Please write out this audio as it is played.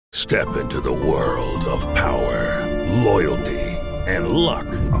Step into the world of power, loyalty, and luck.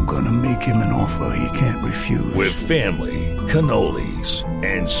 I'm gonna make him an offer he can't refuse. With family, cannolis,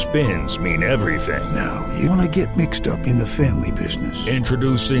 and spins mean everything. Now, you wanna get mixed up in the family business.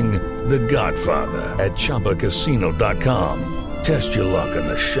 Introducing The Godfather at ChumbaCasino.com. Test your luck in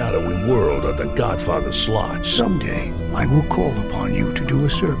the shadowy world of The Godfather slot. Someday, I will call upon you to do a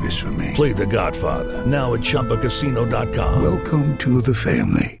service for me. Play The Godfather, now at ChumbaCasino.com. Welcome to the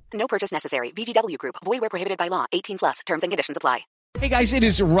family. No purchase necessary. VGW Group. Void where prohibited by law. 18+. Terms and conditions apply. Hey guys, it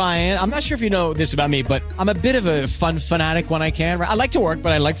is Ryan. I'm not sure if you know this about me, but I'm a bit of a fun fanatic when I can. I like to work,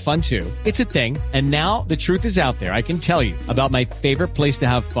 but I like fun too. It's a thing. And now the truth is out there. I can tell you about my favorite place to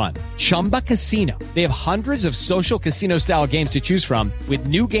have fun. Chumba Casino. They have hundreds of social casino style games to choose from with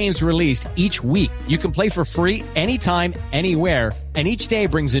new games released each week. You can play for free anytime, anywhere. And each day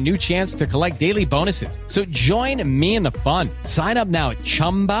brings a new chance to collect daily bonuses. So join me in the fun. Sign up now at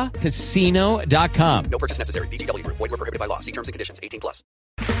ChumbaCasino.com. No purchase necessary. VGW Group. Void where prohibited by law. See terms and conditions. 18+.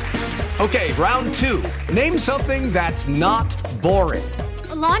 Okay, round two. Name something that's not boring.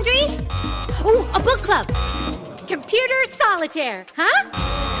 A laundry? Ooh, a book club. Computer solitaire, huh?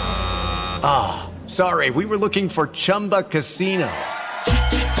 Ah, sorry. We were looking for Chumba Casino.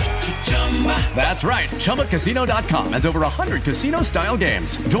 That's right. ChumbaCasino.com has over 100 casino-style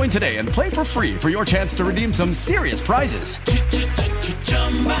games. Join today and play for free for your chance to redeem some serious prizes.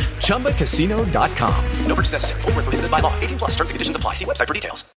 ChumbaCasino.com. No purchase necessary. Void where prohibited by law. 18+. Terms and conditions apply. See website for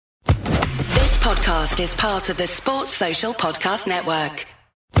details. This podcast is part of the Sports Social Podcast Network.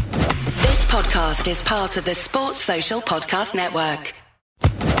 This podcast is part of the Sports Social Podcast Network.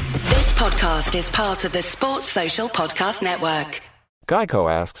 This podcast is part of the Sports Social Podcast Network.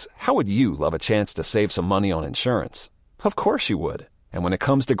 Geico asks, how would you love a chance to save some money on insurance? Of course you would. And when it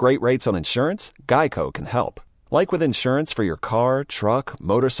comes to great rates on insurance, Geico can help. Like with insurance for your car, truck,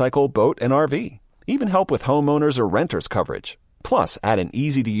 motorcycle, boat, and RV. Even help with homeowners or renters coverage. Plus, add an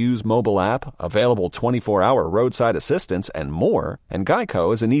easy-to-use mobile app, available 24-hour roadside assistance, and more, and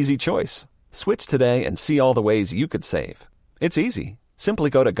Geico is an easy choice. Switch today and see all the ways you could save. It's easy. Simply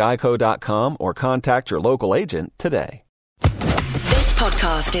go to geico.com or contact your local agent today. This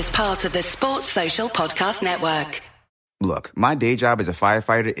podcast is part of the Sports Social Podcast Network. Look, my day job as a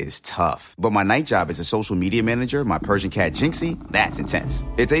firefighter is tough, but my night job as a social media manager, my Persian cat Jinxie, that's intense.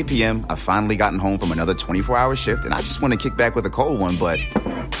 It's 8 p.m., I've finally gotten home from another 24-hour shift, and I just want to kick back with a cold one, but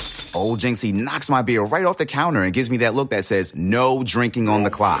old Jinxie knocks my beer right off the counter and gives me that look that says, no drinking on the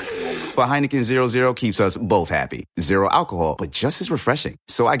clock. But Heineken 0.0 keeps us both happy. Zero alcohol, but just as refreshing.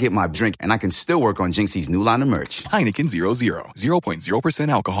 So I get my drink, and I can still work on Jinxie's new line of merch. Heineken 0.0, 0.0%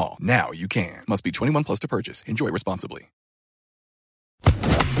 alcohol. Now you can. Must be 21 plus to purchase. Enjoy responsibly.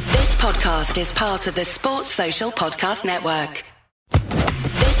 This podcast is part of the Sports Social Podcast Network.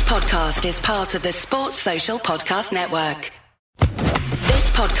 This podcast is part of the Sports Social Podcast Network. This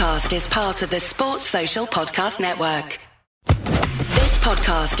podcast is part of the Sports Social Podcast Network. This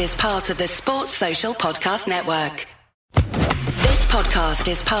podcast is part of the Sports Social Podcast Network. This podcast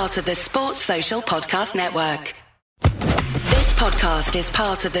is part of the Sports Social Podcast Network. This podcast is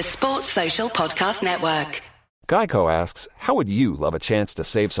part of the Sports Social Podcast Network. Geico asks, how would you love a chance to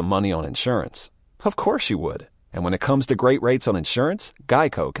save some money on insurance? Of course you would. And when it comes to great rates on insurance,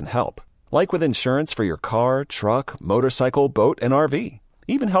 Geico can help. Like with insurance for your car, truck, motorcycle, boat, and RV.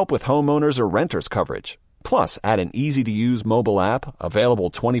 Even help with homeowners or renters coverage. Plus, add an easy-to-use mobile app,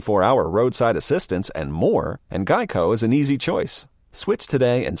 available 24-hour roadside assistance, and more, and Geico is an easy choice. Switch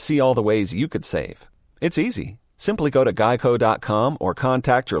today and see all the ways you could save. It's easy. Simply go to geico.com or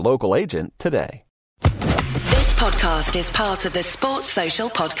contact your local agent today. This podcast is part of the Sports Social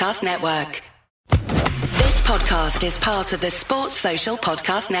Podcast Network. This podcast is part of the Sports Social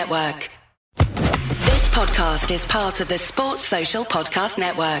Podcast Network. This podcast is part of the Sports Social Podcast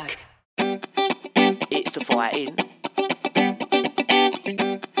Network. It's the fighting.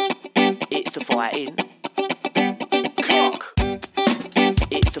 It's the fighting. Cock.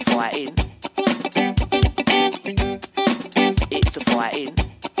 It's the fighting. It's the fighting.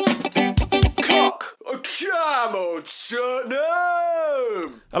 Cock. Come on,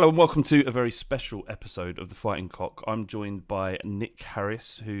 Tottenham! Hello and welcome to a very special episode of The Fighting Cock. I'm joined by Nick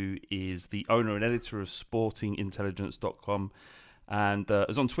Harris, who is the owner and editor of SportingIntelligence.com and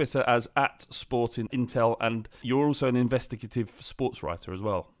is on Twitter as @SportingIntel, and you're also an investigative sports writer as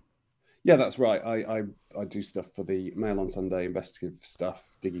well. Yeah, that's right. I do stuff for the Mail on Sunday, investigative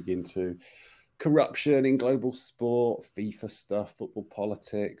stuff, digging into corruption in global sport, FIFA stuff, football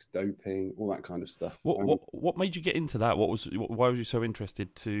politics, doping, all that kind of stuff. What made you get into that? Why was you so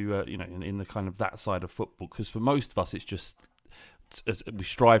interested to in the kind of that side of football? Because for most of us, it's just we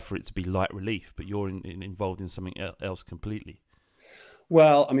strive for it to be light relief, but you're involved in something else completely.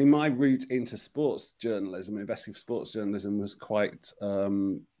 Well, I mean, my route into sports journalism, investigative sports journalism, was quite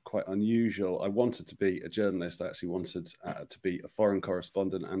unusual. I wanted to be a journalist. I actually wanted to be a foreign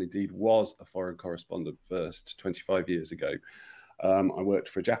correspondent, and indeed was a foreign correspondent first 25 years ago. I worked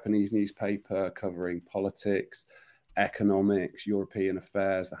for a Japanese newspaper covering politics, economics, European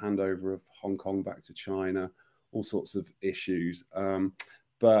affairs, the handover of Hong Kong back to China, all sorts of issues.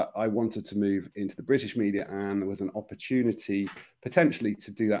 But I wanted to move into the British media, and there was an opportunity potentially to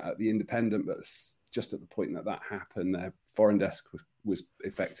do that at the Independent, but just at the point that happened, their foreign desk was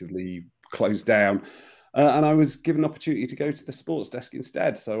effectively closed down. And I was given an opportunity to go to the sports desk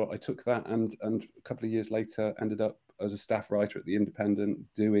instead. So I took that, and a couple of years later ended up as a staff writer at the Independent,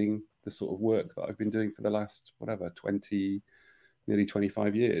 doing the sort of work that I've been doing for the last, nearly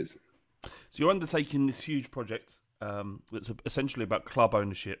 25 years. So you're undertaking this huge project that's essentially about club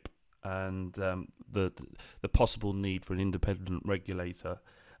ownership and the possible need for an independent regulator.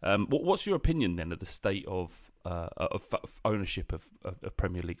 What's your opinion then of the state of ownership of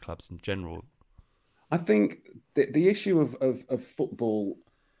Premier League clubs in general? I think the issue of football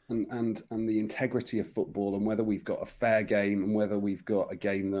and the integrity of football, and whether we've got a fair game and whether we've got a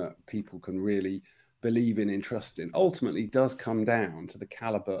game that people can really believe in and trust in, ultimately does come down to the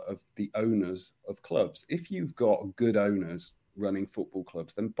caliber of the owners of clubs. If you've got good owners running football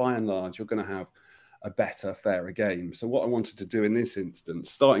clubs, then by and large, you're going to have a better, fairer game. So what I wanted to do in this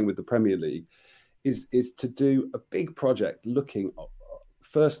instance, starting with the Premier League, is to do a big project looking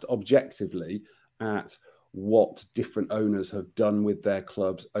first objectively at what different owners have done with their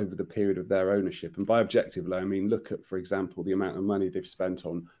clubs over the period of their ownership. And by objectively, I mean, look at, for example, the amount of money they've spent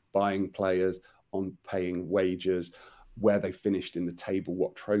on buying players, on paying wages, where they finished in the table,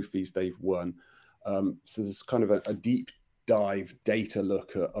 what trophies they've won. So there's kind of a deep dive data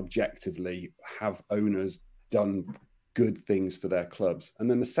look at objectively, have owners done good things for their clubs? And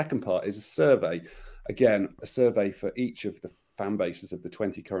then the second part is a survey. Again, a survey for each of the fan bases of the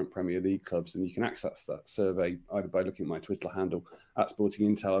 20 current Premier League clubs, and you can access that survey either by looking at my Twitter handle at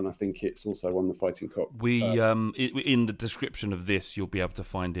Sporting Intel, and I think it's also on the Fighting Cock. In the description of this, you'll be able to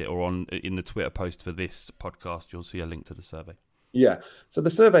find it, or in the Twitter post for this podcast, you'll see a link to the survey. Yeah, so the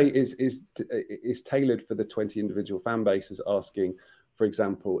survey is tailored for the 20 individual fan bases, asking, for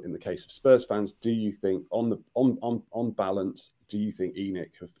example, in the case of Spurs fans, do you think on balance, do you think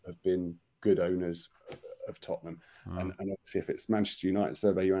ENIC have been good owners of Tottenham? And obviously, if it's Manchester United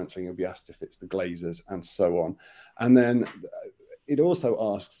survey you're answering, you'll be asked if it's the Glazers, and so on. And then it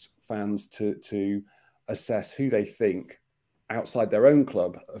also asks fans to assess who they think outside their own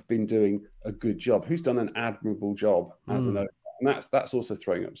club have been doing a good job, who's done an admirable job as an owner. And that's also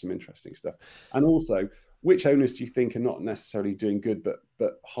throwing up some interesting stuff. And also, which owners do you think are not necessarily doing good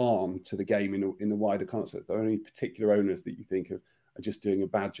but harm to the game in the wider concept? Are there any particular owners that you think are just doing a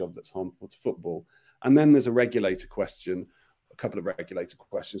bad job that's harmful to football? And then there's a regulator question, a couple of regulator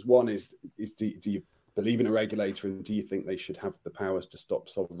questions. One is do you believe in a regulator, and do you think they should have the powers to stop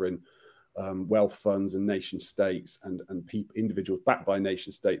sovereign wealth funds and nation states and individuals backed by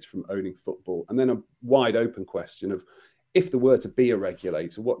nation states from owning football? And then a wide open question of, if there were to be a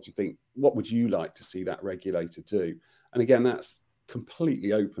regulator, what do you think? What would you like to see that regulator do? And again, that's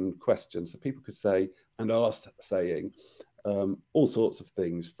completely open question. So people could say and are saying all sorts of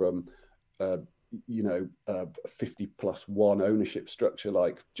things from 50+1 ownership structure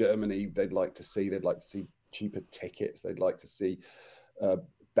like Germany. They'd like to see cheaper tickets. They'd like to see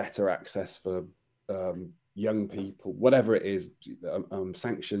better access for young people, whatever it is,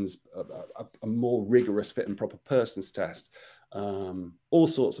 sanctions, a more rigorous fit and proper persons test, all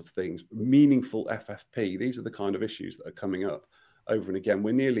sorts of things, meaningful FFP. These are the kind of issues that are coming up over and again.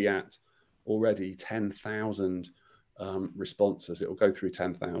 We're nearly at already 10,000 responses. It will go through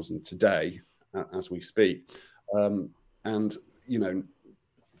 10,000 today as we speak. And,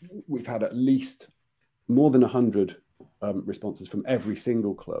 we've had at least more than 100 responses from every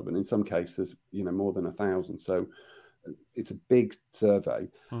single club, and in some cases, more than 1,000. So it's a big survey.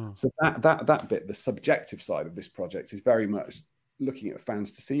 So that bit, the subjective side of this project, is very much looking at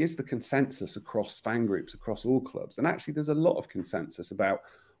fans to see, is the consensus across fan groups, across all clubs? And actually, there's a lot of consensus about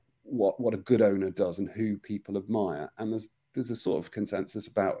what a good owner does and who people admire. And there's a sort of consensus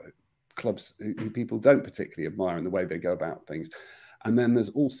about clubs who people don't particularly admire and the way they go about things. And then there's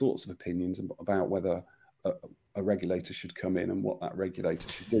all sorts of opinions about whether a regulator should come in and what that regulator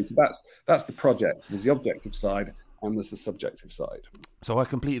should do. So that's the project. There's the objective side and there's the subjective side. So I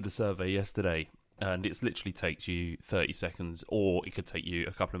completed the survey yesterday, And it literally takes you 30 seconds, or it could take you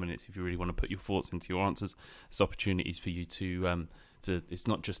a couple of minutes if you really want to put your thoughts into your answers. There's opportunities for you to it's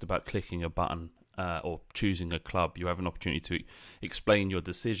not just about clicking a button or choosing a club. You have an opportunity to explain your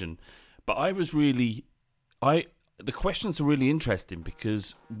decision. But the questions are really interesting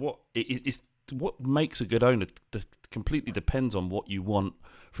because what makes a good owner completely depends on what you want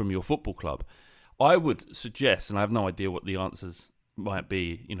from your football club. I would suggest, and I have no idea what the answers might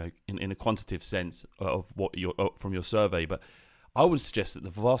be, in a quantitative sense of what from your survey, but I would suggest that the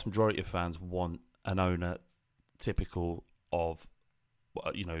vast majority of fans want an owner typical of,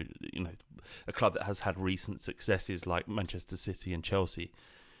 a club that has had recent successes like Manchester City and Chelsea.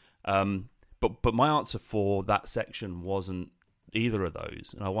 But my answer for that section wasn't either of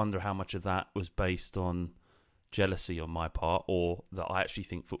those, and I wonder how much of that was based on jealousy on my part, or that I actually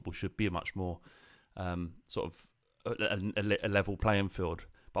think football should be a much more sort of a level playing field.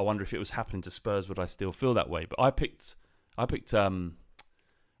 But I wonder if it was happening to Spurs, would I still feel that way? But I picked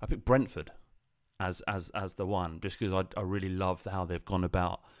Brentford as the one, just because I really love how they've gone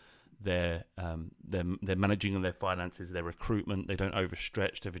about their managing of their finances, their recruitment. They don't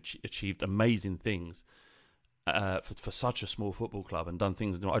overstretch. They've achieved amazing things for such a small football club and done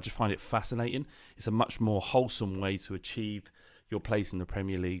things. I just find it fascinating. It's a much more wholesome way to achieve your place in the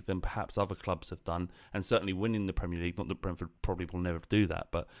Premier League than perhaps other clubs have done, and certainly winning the Premier League, not that Brentford probably will never do that,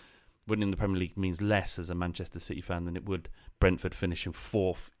 but winning the Premier League means less as a Manchester City fan than it would Brentford finishing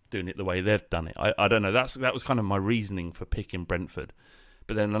fourth, doing it the way they've done it. I don't know, that was kind of my reasoning for picking Brentford.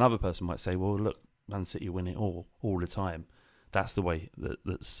 But then another person might say, well, look, Man City win it all the time. That's the way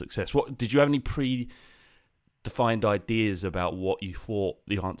that's success. What did you have any predefined ideas about what you thought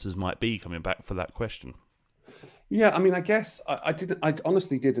the answers might be coming back for that question? Yeah, I mean, I guess I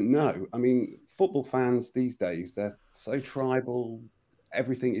honestly didn't know. I mean, football fans these days, they're so tribal.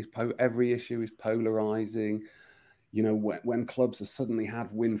 Every issue is polarizing. When clubs have suddenly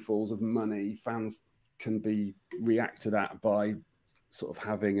had windfalls of money, fans can react to that by sort of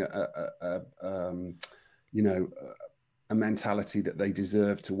having a mentality that they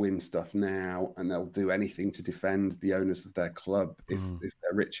deserve to win stuff now, and they'll do anything to defend the owners of their club if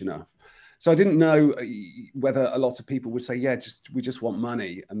they're rich enough. So I didn't know whether a lot of people would say, yeah, we just want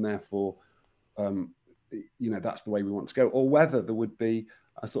money, and therefore, that's the way we want to go, or whether there would be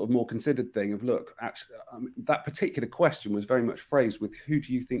a sort of more considered thing of, look, actually, that particular question was very much phrased with, who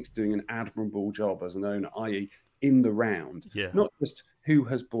do you think's doing an admirable job as an owner, i.e. in the round, not just who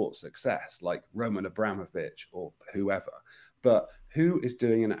has brought success like Roman Abramovich or whoever, but who is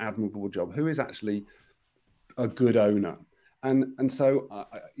doing an admirable job, who is actually a good owner. And so,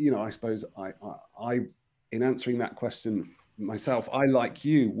 I suppose I, in answering that question myself, I, like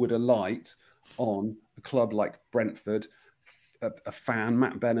you, would alight on a club like Brentford, a fan.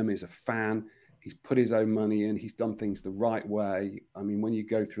 Matt Benham is a fan. He's put his own money in. He's done things the right way. I mean, when you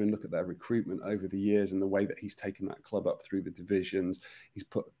go through and look at their recruitment over the years and the way that he's taken that club up through the divisions, he's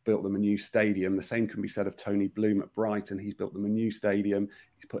built them a new stadium. The same can be said of Tony Bloom at Brighton. He's built them a new stadium.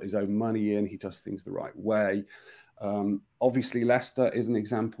 He's put his own money in. He does things the right way. Obviously, Leicester is an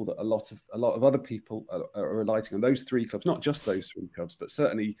example that a lot of other people are alighting on. Those three clubs, not just those three clubs, but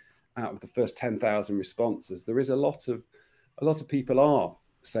certainly out of the first 10,000 responses, there is a lot of people are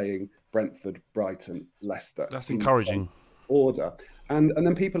saying Brentford, Brighton, Leicester. That's encouraging. Order. And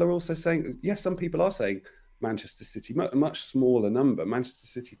then people are also saying, yes, some people are saying Manchester City, a much smaller number. Manchester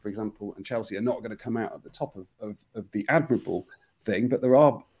City, for example, and Chelsea are not going to come out at the top of the admirable thing, but there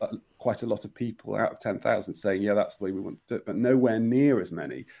are quite a lot of people out of 10,000 saying, yeah, that's the way we want to do it, but nowhere near as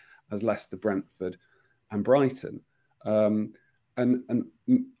many as Leicester, Brentford and Brighton. And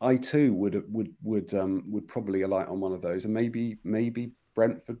I too would probably alight on one of those, and maybe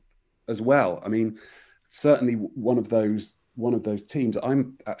Brentford as well. I mean, certainly one of those teams.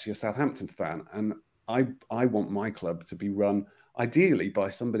 I'm actually a Southampton fan, and I want my club to be run ideally by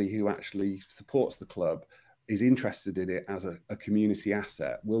somebody who actually supports the club, is interested in it as a community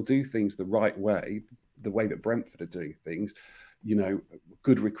asset, will do things the right way, the way that Brentford are doing things.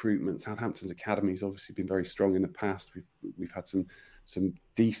 Good recruitment. Southampton's academy has obviously been very strong in the past. We've had some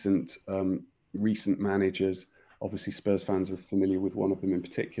decent recent managers. Obviously, Spurs fans are familiar with one of them in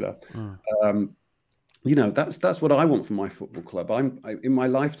particular. That's what I want from my football club. In my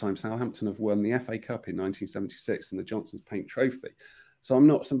lifetime, Southampton have won the FA Cup in 1976 and the Johnson's Paint Trophy. So I'm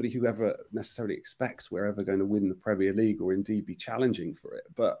not somebody who ever necessarily expects we're ever going to win the Premier League or indeed be challenging for it.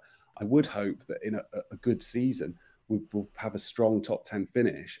 But I would hope that in a good season, we'll have a strong top 10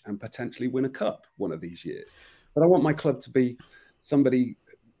 finish and potentially win a cup one of these years. But I want my club to be somebody,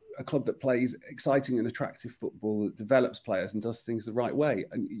 a club that plays exciting and attractive football, that develops players and does things the right way.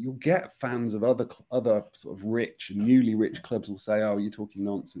 And you'll get fans of other sort of rich and newly rich clubs will say, "Oh, you're talking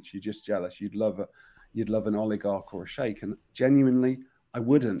nonsense. You're just jealous. You'd love an oligarch or a sheikh." And genuinely, I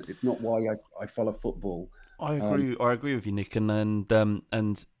wouldn't. It's not why I follow football. I agree with you, Nick. And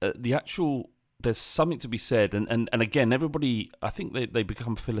the actual, there's something to be said. And again, everybody, I think they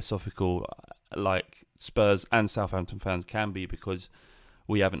become philosophical, like Spurs and Southampton fans can be, because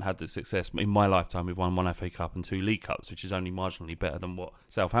we haven't had the success. In my lifetime, we've won 1 FA Cup and 2 League Cups, which is only marginally better than what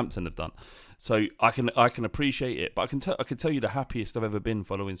Southampton have done. So I can appreciate it. But I can tell you the happiest I've ever been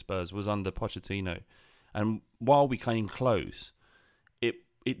following Spurs was under Pochettino. And while we came close,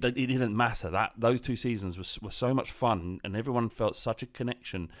 it didn't matter. That those 2 seasons were so much fun, and everyone felt such a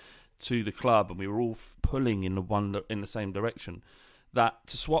connection to the club, and we were all pulling in the same direction. That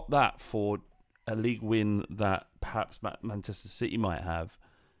to swap that for a league win that perhaps Manchester City might have,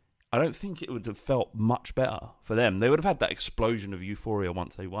 I don't think it would have felt much better for them. They would have had that explosion of euphoria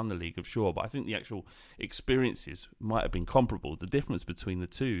once they won the league, of sure, but I think the actual experiences might have been comparable. The difference between the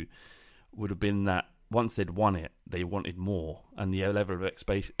two would have been that once they'd won it, they wanted more, and the level of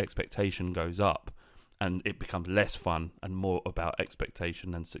expectation goes up, and it becomes less fun and more about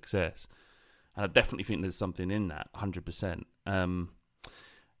expectation and success. And I definitely think there's something in that, 100%.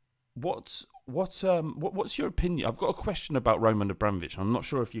 What's your opinion? I've got a question about Roman Abramovich. I'm not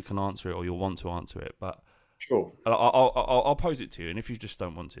sure if you can answer it or you'll want to answer it, but sure, I'll pose it to you. And if you just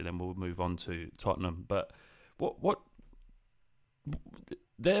don't want to, then we'll move on to Tottenham. But what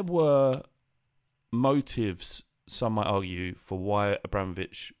there were motives, some might argue, for why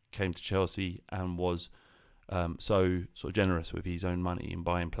Abramovich came to Chelsea and was so sort of generous with his own money in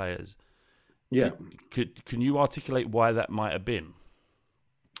buying players. Yeah, can you articulate why that might have been?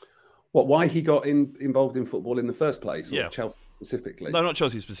 Why he got involved in football in the first place, or yeah. Chelsea specifically? No, not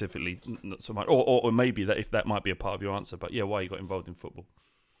Chelsea specifically, not so much. Or maybe that, if that might be a part of your answer, but yeah, why he got involved in football?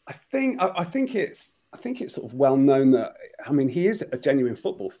 I think it's sort of well known that, I mean, he is a genuine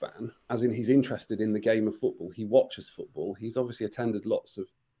football fan, as in he's interested in the game of football. He watches football. He's obviously attended lots of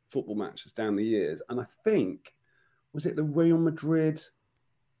football matches down the years, and I think, was it the Real Madrid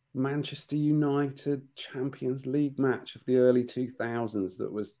Manchester United Champions League match of the early 2000s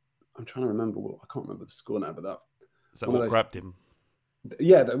that was, I'm trying to remember, I can't remember the score now, but is that what grabbed him?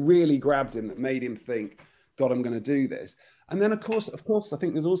 Yeah, that really grabbed him, that made him think, God, I'm going to do this. And then, of course, I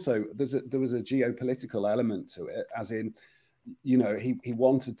think there was a geopolitical element to it, as in, you know, he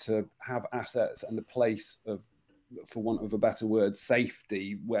wanted to have assets and a place of, for want of a better word,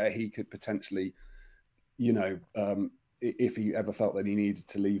 safety, where he could potentially, you know, if he ever felt that he needed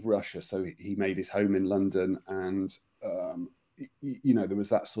to leave Russia. So he made his home in London, and you know, there was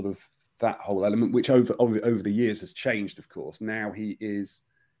that sort of, that whole element, which over the years has changed, of course. Now is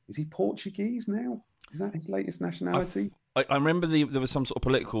he Portuguese now? Is that his latest nationality? I remember there was some sort of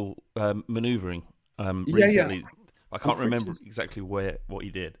political manoeuvring recently. Yeah. I can't remember exactly what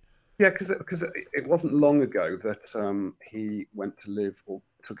he did. Yeah, because it wasn't long ago that he went to live, or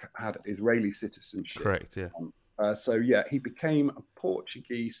had Israeli citizenship. Correct, yeah. So yeah, he became a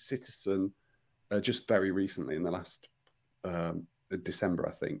Portuguese citizen just very recently, in the last December,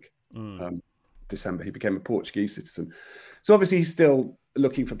 I think. December, he became a Portuguese citizen. So obviously he's still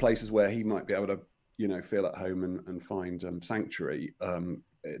looking for places where he might be able to, you know, feel at home and find sanctuary,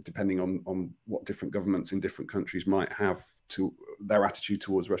 depending on what different governments in different countries might have to their attitude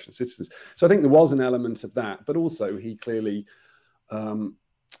towards Russian citizens. So I think there was an element of that, but also he clearly,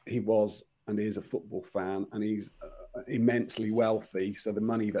 he was and is a football fan, and he's immensely wealthy. So the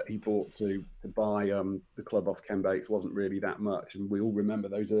money that he brought to buy the club off Ken Bates wasn't really that much. And we all remember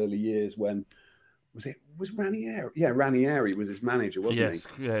those early years when, was Ranieri? Yeah, Ranieri was his manager, wasn't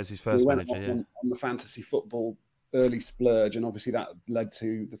he? Yeah, it was his first manager. He went on the fantasy football early splurge, and obviously that led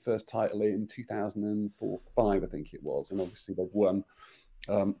to the first title in 2004-5, I think it was. And obviously they've won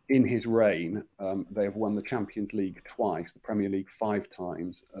in his reign. They have won the Champions League twice, the Premier League 5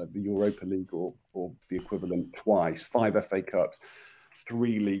 times, the Europa League or the equivalent twice, 5 FA Cups,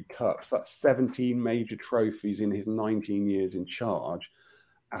 3 League Cups. That's 17 major trophies in his 19 years in charge,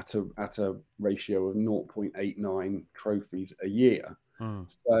 at a ratio of 0.89 trophies a year.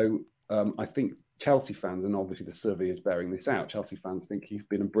 So I think Chelsea fans, and obviously the survey is bearing this out, Chelsea fans think he's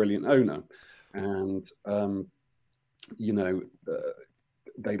been a brilliant owner, and you know,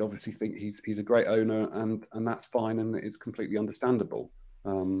 they'd obviously think he's a great owner, and that's fine, and it's completely understandable.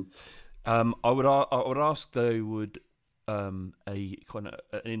 I would ask though, would a kind of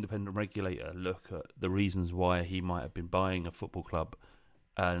an independent regulator look at the reasons why he might have been buying a football club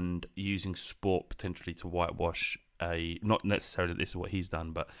and using sport potentially to whitewash not necessarily this is what he's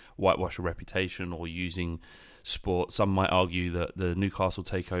done, but whitewash a reputation or using sport. Some might argue that the Newcastle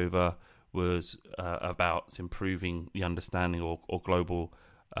takeover was about improving the understanding or global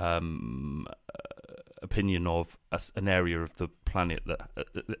opinion of an area of the planet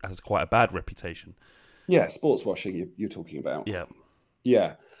that has quite a bad reputation. Yeah, sports washing you're talking about.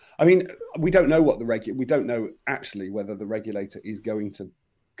 Yeah. I mean, we don't know what we don't know actually whether the regulator is going to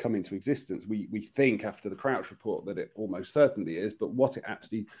come into existence. We think after the Crouch report that it almost certainly is, but what it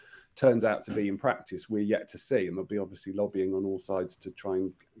actually turns out to be in practice, we're yet to see. And there'll be obviously lobbying on all sides to try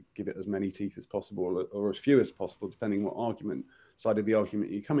and give it as many teeth as possible, or as few as possible, depending what side of the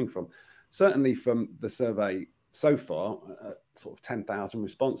argument you're coming from. Certainly from the survey so far, sort of 10,000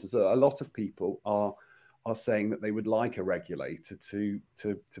 responses, a lot of people are saying that they would like a regulator to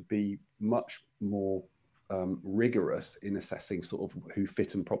be much more rigorous in assessing sort of who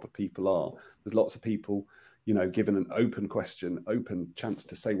fit and proper people are. There's lots of people, given an open question, open chance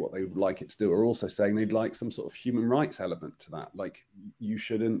to say what they would like it to do, are also saying they'd like some sort of human rights element to that. Like, you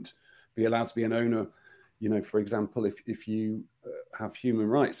shouldn't be allowed to be an owner, for example, if you have human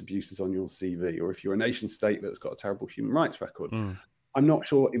rights abuses on your CV, or if you're a nation state that's got a terrible human rights record. I'm not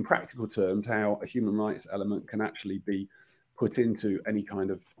sure in practical terms how a human rights element can actually be put into any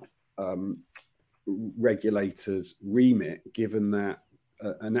kind of regulator's remit, given that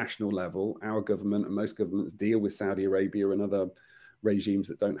at a national level, our government and most governments deal with Saudi Arabia and other regimes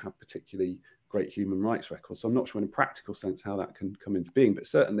that don't have particularly great human rights records. So I'm not sure in a practical sense how that can come into being, but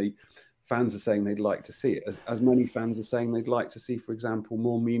certainly fans are saying they'd like to see it. As many fans are saying they'd like to see, for example,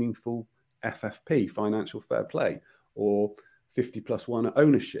 more meaningful FFP, financial fair play, or 50+1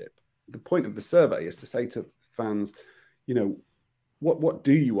 ownership. The point of the survey is to say to fans, what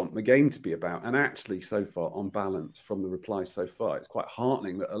do you want the game to be about? And actually, so far, on balance, from the replies so far, it's quite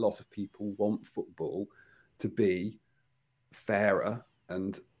heartening that a lot of people want football to be fairer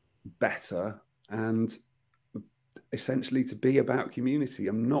and better, and essentially to be about community.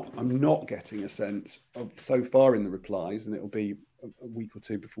 I'm not getting a sense of, so far in the replies, and it'll be a week or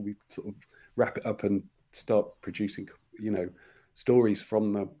two before we sort of wrap it up and start producing, stories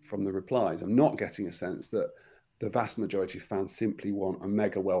from the replies. I'm not getting a sense that the vast majority of fans simply want a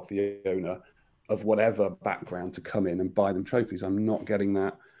mega wealthy owner of whatever background to come in and buy them trophies. I'm not getting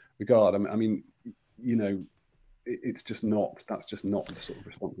that regard. I mean, it's just not. That's just not the sort of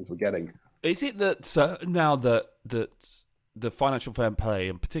responses we're getting. Is it that now that the financial fair play,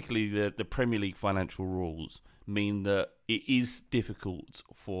 and particularly the Premier League financial rules, mean that it is difficult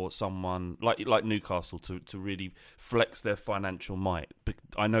for someone like Newcastle to really flex their financial might?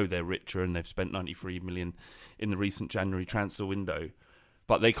 I know they're richer and they've spent 93 million in the recent January transfer window,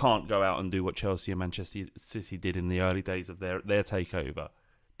 but they can't go out and do what Chelsea and Manchester City did in the early days of their takeover,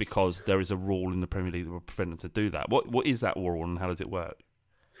 because there is a rule in the Premier League that will prevent them to do that. What is that rule, and how does it work?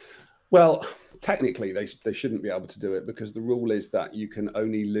 Well, technically, they shouldn't be able to do it, because the rule is that you can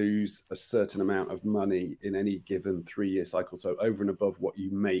only lose a certain amount of money in any given 3-year cycle. So over and above what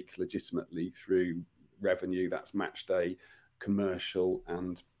you make legitimately through revenue, that's match day, commercial,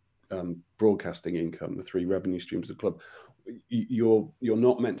 and broadcasting income, the 3 revenue streams of the club. You're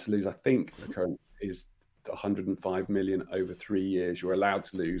not meant to lose. I think the current is 105 million over 3 years. You're allowed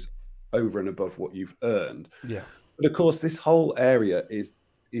to lose over and above what you've earned. Yeah. But of course, this whole area is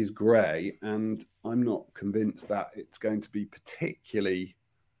grey, and I'm not convinced that it's going to be particularly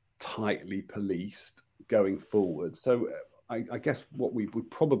tightly policed going forward. So I guess what we would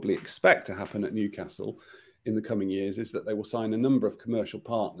probably expect to happen at Newcastle in the coming years is that they will sign a number of commercial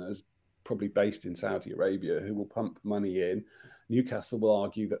partners, probably based in Saudi Arabia, who will pump money in. Newcastle will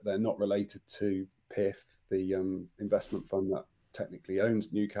argue that they're not related to PIF, the investment fund that technically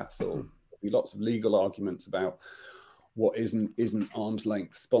owns Newcastle. There'll be lots of legal arguments about what isn't arm's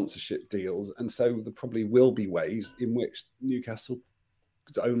length sponsorship deals. And so there probably will be ways in which Newcastle's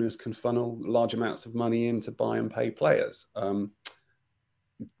owners can funnel large amounts of money in to buy and pay players,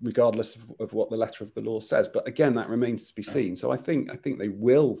 regardless of what the letter of the law says. But again, that remains to be seen. So I think they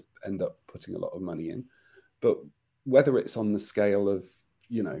will end up putting a lot of money in, but whether it's on the scale of,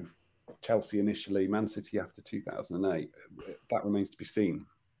 Chelsea initially, Man City after 2008, that remains to be seen.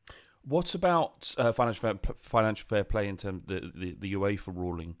 What about financial fair play in terms of the UEFA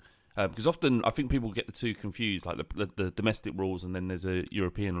ruling? Because often I think people get the two confused, like the domestic rules, and then there's a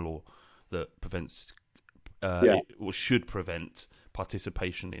European law that prevents or should prevent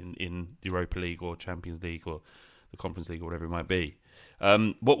participation in the Europa League or Champions League or the Conference League or whatever it might be.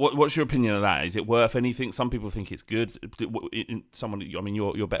 What's your opinion of that? Is it worth anything? Some people think it's good.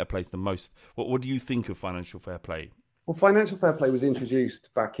 You're better placed than most. What do you think of financial fair play? Well, financial fair play was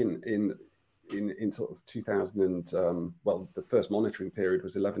introduced back in in sort of 2000 and the first monitoring period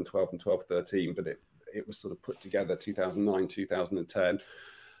was 11, 12 and 12, 13, but it was sort of put together 2009, 2010.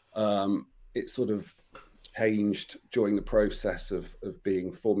 It sort of changed during the process of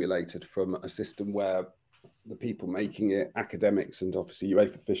being formulated from a system where the people making it, academics and obviously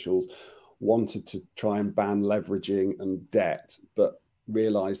UEFA officials, wanted to try and ban leveraging and debt, but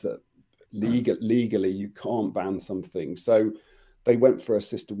realised that legally you can't ban something. So they went for a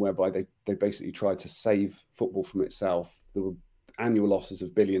system whereby they basically tried to save football from itself. There were annual losses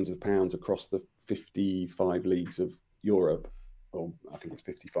of billions of pounds across the 55 leagues of Europe, or I think it's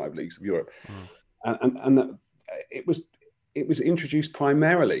 55 leagues of Europe. And it was introduced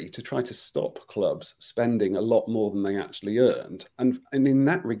primarily to try to stop clubs spending a lot more than they actually earned. And in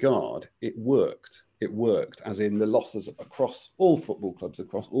that regard, it worked. It worked, as in the losses across all football clubs,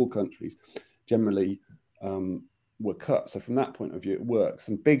 across all countries, generally were cut. So from that point of view, it works.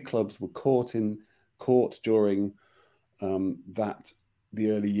 Some big clubs were caught in court during the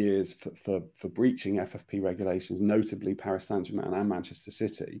early years for breaching FFP regulations, notably Paris Saint-Germain and Manchester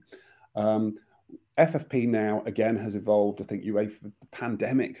City. FFP now, again, has evolved. I think UEFA, the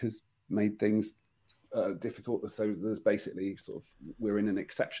pandemic has made things difficult. So there's basically we're in an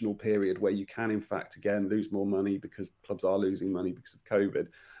exceptional period where you can, in fact, again, lose more money because clubs are losing money because of COVID.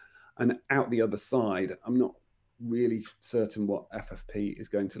 And out the other side, I'm not really certain what FFP is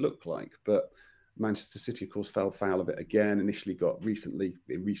going to look like. But Manchester City, of course, fell foul of it again. Initially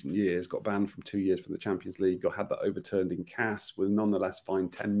in recent years, got banned from 2 years from the Champions League, had that overturned in CAS, was nonetheless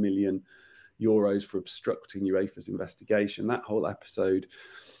fined 10 million euros for obstructing UEFA's investigation. That whole episode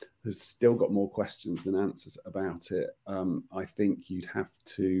has still got more questions than answers about it. I think you'd have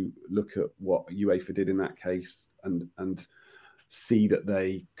to look at what UEFA did in that case and see that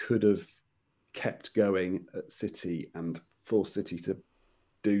they could have kept going at City and forced City to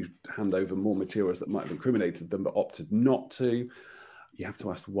hand over more materials that might have incriminated them, but opted not to. You have to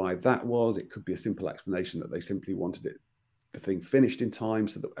ask why that was. It could be a simple explanation that they simply wanted the thing finished in time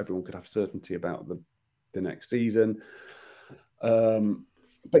so that everyone could have certainty about the next season.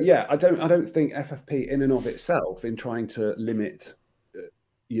 But yeah, I don't think FFP in and of itself, in trying to limit,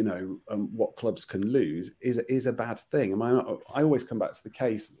 what clubs can lose, is a bad thing. I always come back to the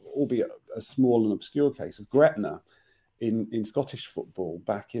case, albeit a small and obscure case, of Gretna in Scottish football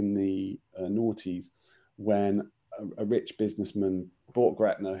back in the noughties, when a rich businessman bought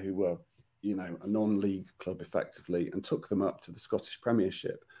Gretna, who were a non-league club effectively, and took them up to the Scottish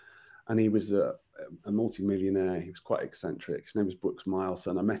Premiership. And he was a multi-millionaire. He was quite eccentric. His name was Brooks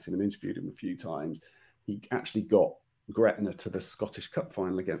Mileson. I met him and interviewed him a few times. He actually got Gretna to the Scottish Cup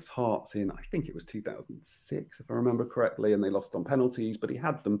final against Hearts in, I think it was 2006, if I remember correctly, and they lost on penalties, but he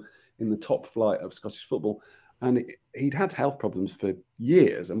had them in the top flight of Scottish football. And he'd had health problems for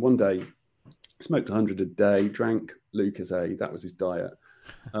years. And one day, smoked 100 a day, drank Lucozade. That was his diet.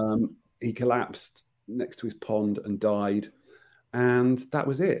 He collapsed next to his pond and died. And that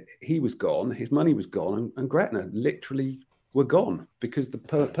was it. He was gone. His money was gone. And Gretna literally were gone because the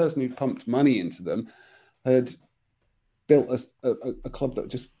person who pumped money into them had built a club that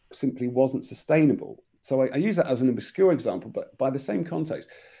just simply wasn't sustainable. So I use that as an obscure example, but by the same context,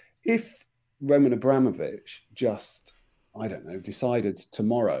 if Roman Abramovich just, decided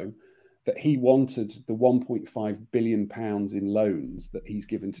tomorrow that he wanted the £1.5 billion in loans that he's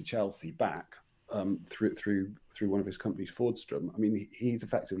given to Chelsea back through one of his companies, Fordstrom. I mean, he's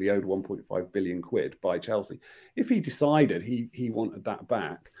effectively owed 1.5 billion quid by Chelsea. If he decided he wanted that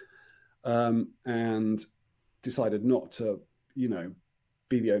back and decided not to,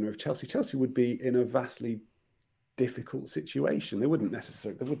 be the owner of Chelsea, Chelsea would be in a vastly difficult situation. They wouldn't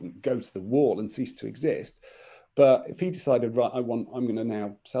go to the wall and cease to exist. But if he decided, right, I'm going to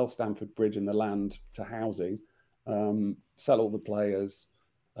now sell Stamford Bridge and the land to housing, sell all the players,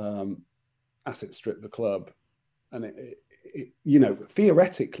 asset strip the club, and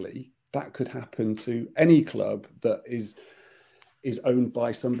theoretically that could happen to any club that is owned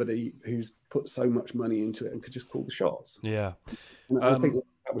by somebody who's put so much money into it and could just call the shots. Yeah, and I think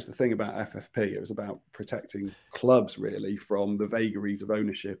that was the thing about FFP. It was about protecting clubs really from the vagaries of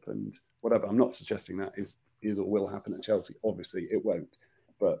ownership and whatever. I'm not suggesting that is or will happen at Chelsea. Obviously, it won't.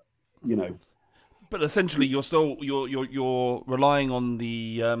 But But essentially, you're relying on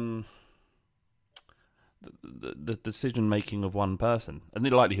the decision making of one person, and the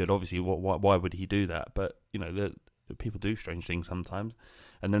likelihood, obviously, why would he do that? But the people do strange things sometimes,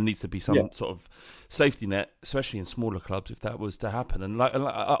 and there needs to be some sort of safety net, especially in smaller clubs, if that was to happen. And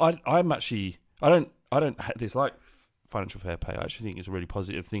I don't dislike financial fair play. I actually think it's a really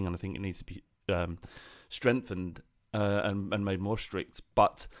positive thing, and I think it needs to be strengthened and made more strict.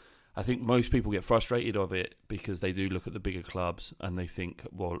 But I think most people get frustrated of it because they do look at the bigger clubs and they think,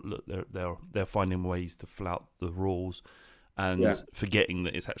 well, look, they're finding ways to flout the rules, and forgetting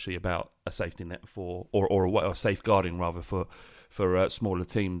that it's actually about a safety net for or safeguarding rather for smaller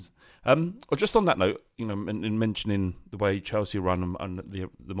teams. Or just on that note, in mentioning the way Chelsea run and the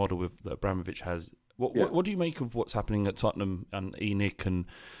model that Abramovich has, what do you make of what's happening at Tottenham and ENIC and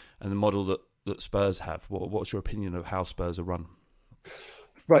the model that Spurs have? What's your opinion of how Spurs are run?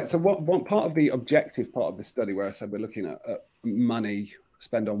 Right. So one part of the objective part of the study, where I said we're looking at money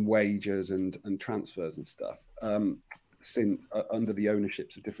spent on wages and transfers and stuff, under the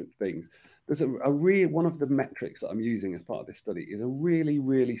ownerships of different things. There's one of the metrics that I'm using as part of this study is a really,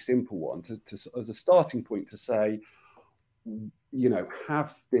 really simple one to as a starting point to say,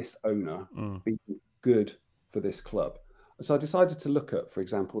 have this owner been good for this club? So I decided to look at, for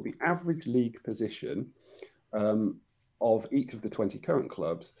example, the average league position of each of the 20 current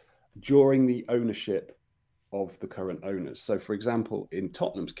clubs during the ownership of the current owners. So, for example, in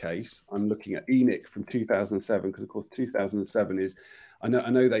Tottenham's case, I'm looking at ENIC from 2007, because, of course, 2007 is, I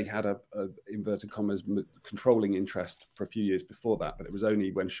know they had a inverted commas controlling interest for a few years before that, but it was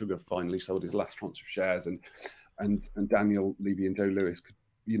only when Sugar finally sold his last tranche of shares and Daniel Levy and Joe Lewis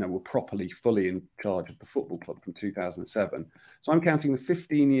were properly, fully in charge of the football club from 2007. So I'm counting the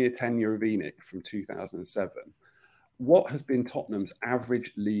 15-year tenure of ENIC from 2007. What has been Tottenham's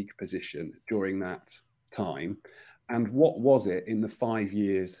average league position during that time, and what was it in the 5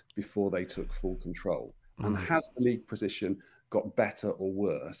 years before they took full control? And has the league position got better or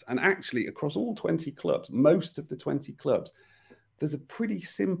worse? And actually, across all 20 clubs, most of the 20 clubs, there's a pretty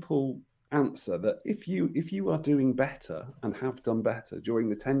simple answer that if you are doing better and have done better during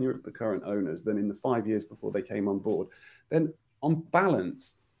the tenure of the current owners than in the 5 years before they came on board, then on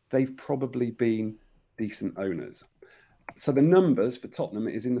balance, they've probably been decent owners. So the numbers for Tottenham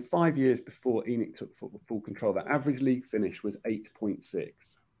is in the 5 years before ENIC took full control, the average league finish was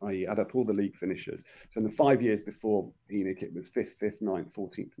 8.6, i.e. add up all the league finishers. So in the 5 years before ENIC, it was 5th, 9th,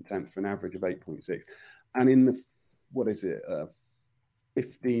 14th and 10th for an average of 8.6. And in the,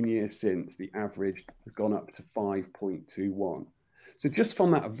 15 years since, the average has gone up to 5.21. So just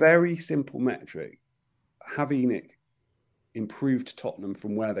from that very simple metric, have ENIC improved Tottenham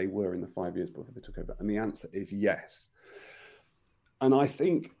from where they were in the 5 years before they took over? And the answer is yes. And I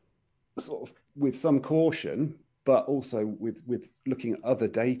think, sort of with some caution, but also with looking at other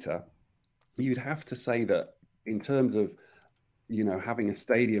data, you'd have to say that in terms of, having a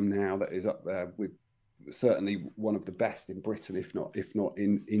stadium now that is up there with certainly one of the best in Britain, if not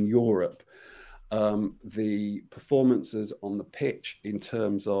in Europe, the performances on the pitch in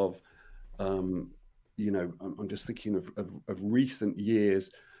terms of, I'm just thinking of recent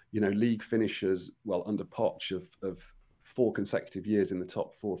years, league finishers, under Poch of 4 consecutive years in the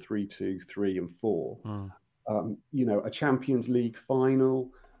top 4, 3, 2, 3 and 4. A Champions League final,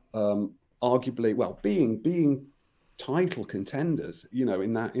 arguably, being title contenders,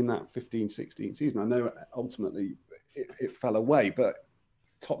 in that 15-16 season. I know ultimately it fell away, but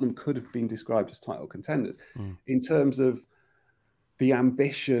Tottenham could have been described as title contenders. In terms of the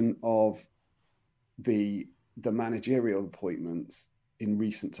ambition of the managerial appointments in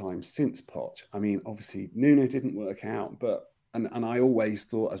recent times since Poch. I mean, obviously Nuno didn't work out, but and I always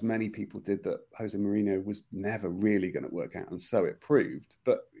thought, as many people did, that Jose Mourinho was never really going to work out, and so it proved.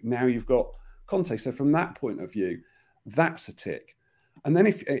 But now you've got Conte, so from that point of view, that's a tick. And then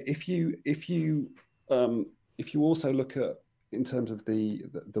if you also look at, in terms of the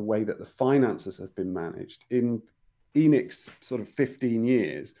way that the finances have been managed in ENIC's sort of 15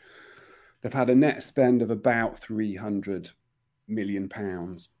 years, they've had a net spend of about £300 million,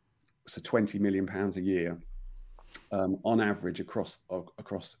 so £20 million a year on average across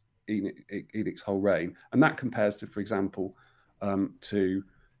ENIC's whole reign, and that compares to, for example, to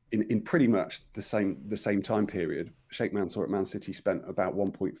in pretty much the same time period, Sheikh Mansour at Man City spent about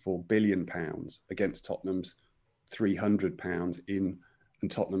 £1.4 billion against Tottenham's £300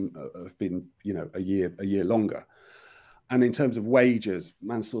 and Tottenham have been a year longer. And in terms of wages,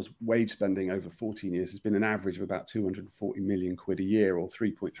 Mansour's wage spending over 14 years has been an average of about 240 million quid a year, or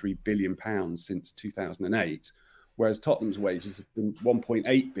 3.3 billion pounds since 2008, whereas Tottenham's wages have been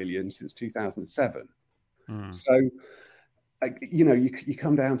 1.8 billion since 2007. So, you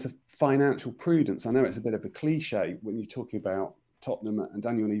come down to financial prudence. I know it's a bit of a cliche when you're talking about Tottenham and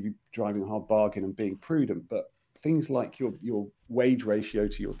Daniel Levy driving a hard bargain and being prudent, but things like your wage ratio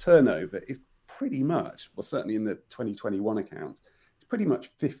to your turnover is pretty much, well, certainly in the 2021 accounts, it's pretty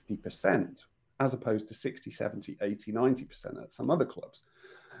much 50%, as opposed to 60, 70, 80, 90% at some other clubs.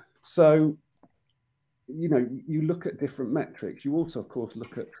 So, you look at different metrics. You also, of course,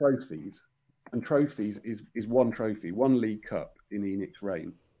 look at trophies, and trophies is one trophy, one League Cup in ENIC's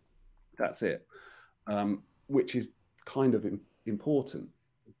reign. That's it, which is kind of important.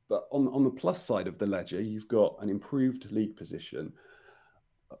 But on the plus side of the ledger, you've got an improved league position,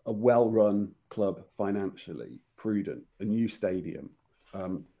 a well-run club financially, prudent, a new stadium,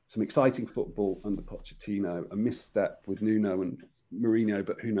 some exciting football under Pochettino, a misstep with Nuno and Mourinho,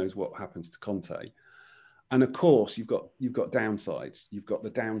 but who knows what happens to Conte. And of course, you've got downsides. You've got the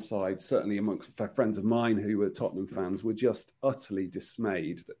downside, certainly amongst friends of mine who were Tottenham fans, were just utterly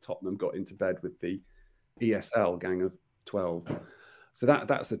dismayed that Tottenham got into bed with the ESL gang of 12. So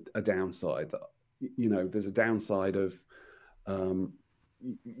that's a downside. That, there's a downside of,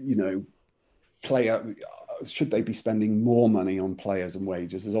 player. Should they be spending more money on players and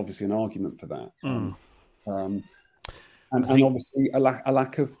wages? There's obviously an argument for that. And obviously a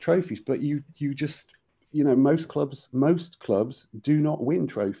lack of trophies. But you just, most clubs do not win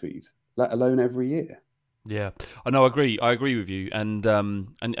trophies, let alone every year. Yeah, I know. I agree with you. And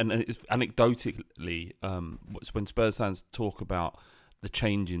it's anecdotally, when Spurs fans talk about the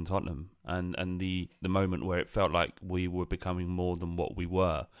change in Tottenham and the moment where it felt like we were becoming more than what we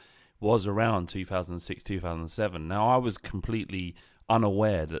were, was around 2006, 2007. Now, I was completely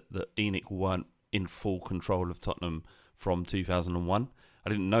unaware that ENIC weren't in full control of Tottenham from 2001. I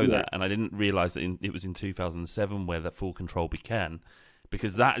didn't know that, and I didn't realise that it was in 2007 where that full control began,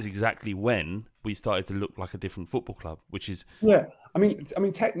 because that is exactly when we started to look like a different football club, which is... Yeah, I mean,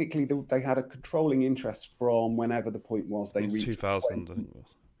 technically they had a controlling interest from whenever the point was they reached... 2000, I think it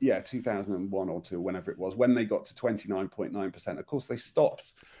was. Yeah, 2001 or 2, whenever it was, when they got to 29.9%. Of course, they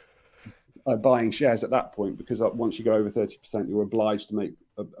stopped buying shares at that point, because once you go over 30%, you're obliged to make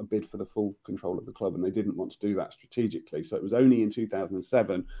a bid for the full control of the club, and they didn't want to do that strategically. So it was only in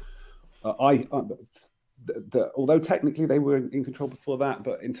 2007, although technically they were in control before that,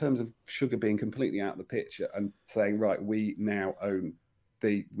 but in terms of Sugar being completely out of the picture and saying, right, we now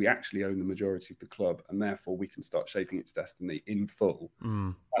we actually own the majority of the club, and therefore we can start shaping its destiny in full.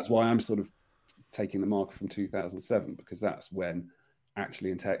 That's why I'm sort of taking the marker from 2007, because that's when actually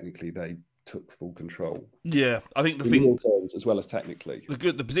and technically they took full control. Yeah, I think the in thing, real terms as well as technically,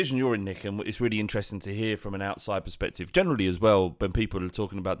 the position you're in, Nick, and it's really interesting to hear from an outside perspective. Generally, as well, when people are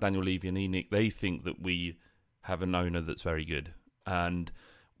talking about Daniel Levy and ENIC, they think that we have an owner that's very good, and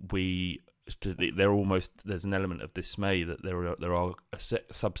there's an element of dismay that there are a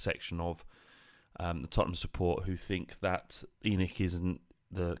subsection of the Tottenham support who think that ENIC isn't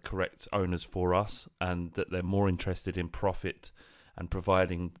the correct owners for us, and that they're more interested in profit and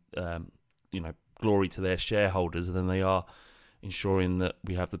providing glory to their shareholders than they are ensuring that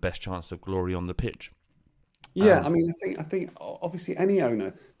we have the best chance of glory on the pitch. Yeah, I think obviously any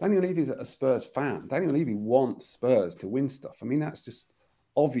owner, Daniel Levy's a Spurs fan. Daniel Levy wants Spurs to win stuff. I mean, that's just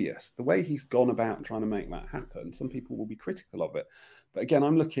obvious. The way he's gone about trying to make that happen, some people will be critical of it. But again,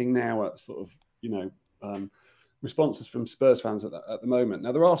 I'm looking now at sort of, responses from Spurs fans at the moment.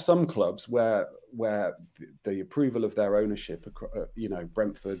 Now, there are some clubs where the approval of their ownership,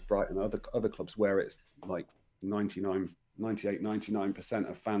 Brentford, Brighton, other clubs where it's like 98, 99%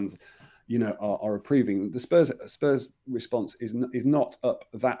 of fans, are approving. The Spurs response is not up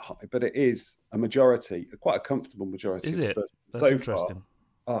that high, but it is a majority, quite a comfortable majority. Is of it? Spurs That's so interesting. Far,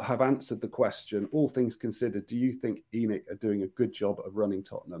 have answered the question, all things considered, do you think ENIC are doing a good job of running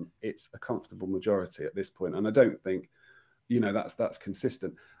Tottenham? It's a comfortable majority at this point, and I don't think, that's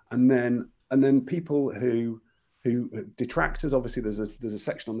consistent. And then people who detractors, obviously there's a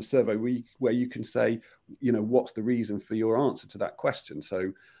section on the survey where you can say, what's the reason for your answer to that question.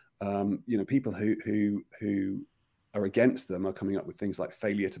 So, people who are against them are coming up with things like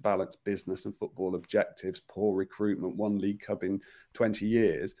failure to balance business and football objectives, poor recruitment, one League Cup in 20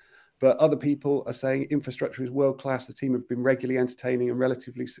 years. But other people are saying infrastructure is world-class. The team have been regularly entertaining and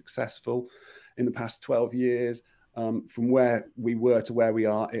relatively successful in the past 12 years. From where we were to where we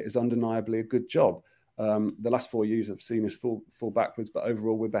are, it is undeniably a good job. The last 4 years have seen us fall backwards, but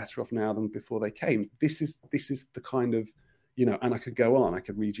overall we're better off now than before they came. This is the kind of, and I could go on. I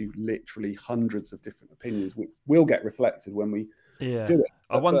could read you literally hundreds of different opinions, which will get reflected when we do it.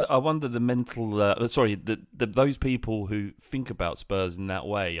 I wonder the mental. Those people who think about Spurs in that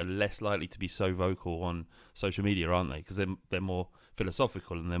way are less likely to be so vocal on social media, aren't they? Because they're more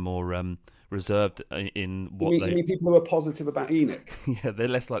philosophical and they're more reserved in what you mean people who are positive about ENIC? Yeah, they're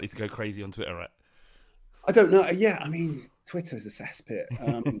less likely to go crazy on Twitter, right? I don't know. Yeah, I mean, Twitter is a cesspit.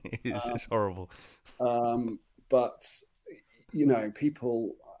 It's horrible. But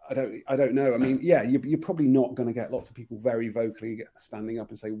people, I don't know. I mean, yeah, you're probably not going to get lots of people very vocally standing up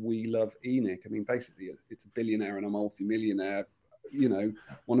and say we love ENIC. I mean, basically, it's a billionaire and a multi-millionaire,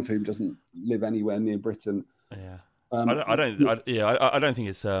 one of whom doesn't live anywhere near Britain. Yeah, I don't think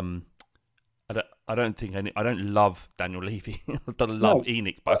it's. I don't love Daniel Levy. I don't love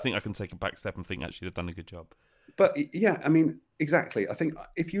ENIC, but I think I can take a back step and think actually they've done a good job. But yeah, I mean, exactly. I think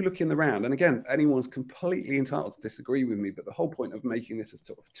if you look in the round, and again, anyone's completely entitled to disagree with me, but the whole point of making this a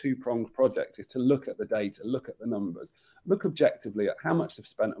sort of two-pronged project is to look at the data, look at the numbers, look objectively at how much they've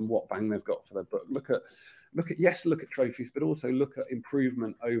spent and what bang they've got for their buck. Look at trophies, but also look at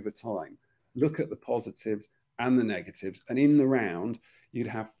improvement over time. Look at the positives and the negatives. And in the round, you'd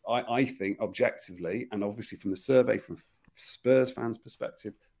have, I think, objectively, and obviously from the survey, from Spurs fans'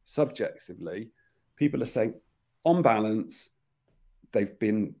 perspective, subjectively, people are saying, on balance, they've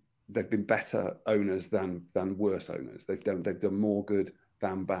been better owners than worse owners. They've done more good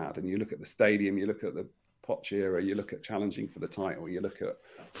than bad. And you look at the stadium, you look at the Poch era, you look at challenging for the title, you look at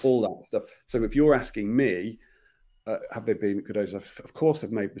all that stuff. So if you're asking me, have they been good owners? Of course,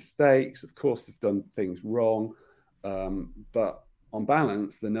 they've made mistakes. Of course, they've done things wrong. But on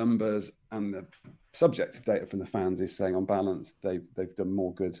balance, the numbers and the subjective data from the fans is saying on balance they've done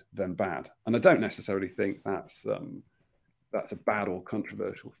more good than bad. And I don't necessarily think that's a bad or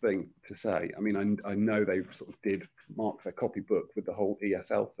controversial thing to say. I mean, I know they sort of did mark their copybook with the whole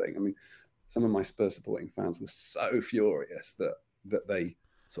ESL thing. I mean, some of my Spurs supporting fans were so furious that they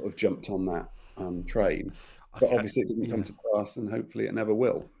sort of jumped on that train. But obviously it didn't come to pass, and hopefully it never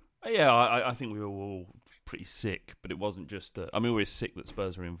will. Yeah, I think we were all pretty sick, but it wasn't just... we were sick that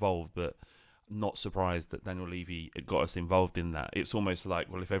Spurs were involved, but not surprised that Daniel Levy had got us involved in that. It's almost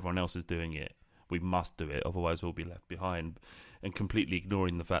like, well, if everyone else is doing it, we must do it, otherwise we'll be left behind, and completely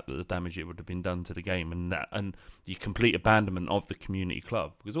ignoring the fact that the damage it would have been done to the game, and the complete abandonment of the community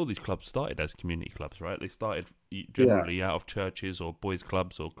club, because all these clubs started as community clubs, right? They started generally out of churches or boys'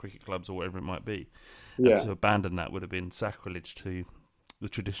 clubs or cricket clubs or whatever it might be. And to abandon that would have been sacrilege to the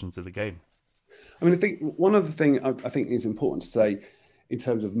traditions of the game. I mean, I think one other thing I think is important to say in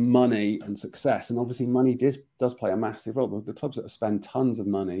terms of money and success, and obviously money does play a massive role. The clubs that have spent tons of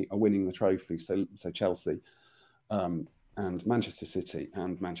money are winning the trophy. So Chelsea and Manchester City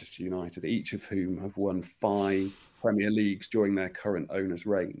and Manchester United, each of whom have won 5 Premier Leagues during their current owner's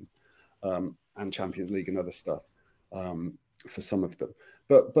reign, and Champions League and other stuff for some of them.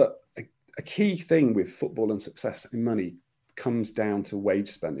 But a key thing with football and success in money comes down to wage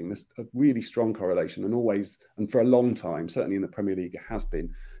spending. There's a really strong correlation, and for a long time, certainly in the Premier League, it has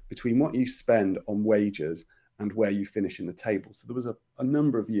been, between what you spend on wages and where you finish in the table. So there was a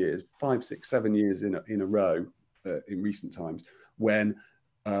number of years, 5, 6, 7 years in a row in recent times, when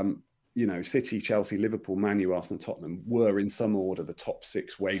City, Chelsea, Liverpool, Man U, Arsenal, Tottenham were in some order the top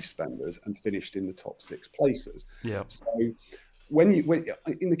 6 wage spenders and finished in the top 6 places. Yeah. So when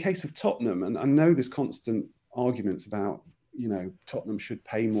in the case of Tottenham, and I know there's constant arguments about, Tottenham should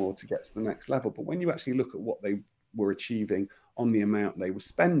pay more to get to the next level, but when you actually look at what they were achieving on the amount they were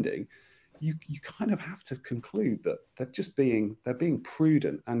spending, you kind of have to conclude that they're being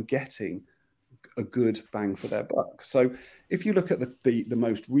prudent and getting a good bang for their buck. So if you look at the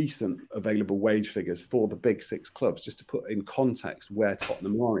most recent available wage figures for the big 6 clubs, just to put in context where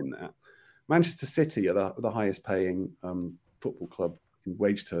Tottenham are in that, Manchester City are the highest paying football club in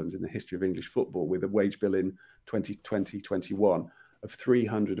wage terms in the history of English football, with a wage bill in 2020-21 of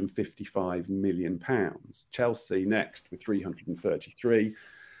 £355 million. Chelsea next with 333.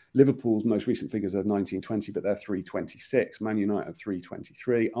 Liverpool's most recent figures are 1920, but they're 326. Man United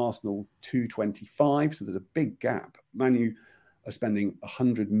 323. Arsenal 225. So there's a big gap. Man U are spending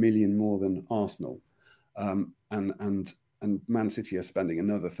 100 million more than Arsenal, and Man City are spending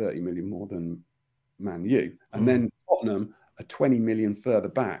another 30 million more than Man U. And then Tottenham are 20 million further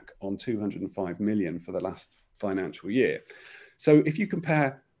back on 205 million for the last financial year. So if you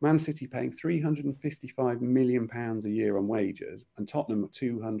compare Man City paying £355 million a year on wages and Tottenham at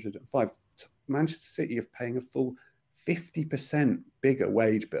 205, Manchester City are paying a full 50% bigger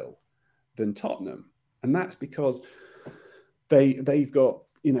wage bill than Tottenham. And that's because they've got,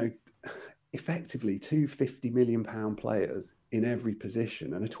 effectively 2 £50 million players in every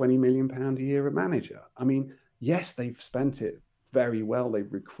position and a £20 million a year a manager. I mean, yes, they've spent it very well.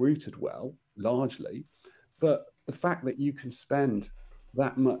 They've recruited well, largely. But the fact that you can spend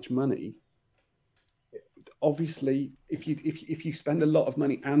that much money, obviously, if you spend a lot of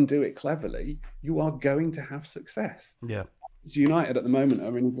money and do it cleverly, you are going to have success. Yeah. United at the moment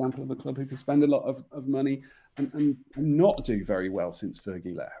are an example of a club who can spend a lot of money and not do very well since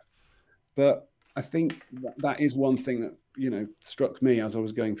Fergie left. But I think that is one thing that, struck me as I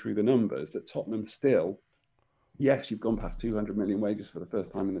was going through the numbers, that Tottenham still, yes, you've gone past 200 million wages for the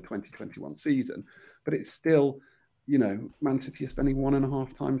first time in the 2021 season, but it's still, Man City are spending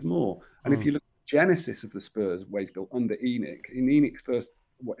 1.5 times more. And if you look at the genesis of the Spurs wage bill under ENIC, in ENIC's first,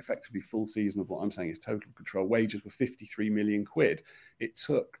 effectively full season of what I'm saying is total control, wages were 53 million quid. It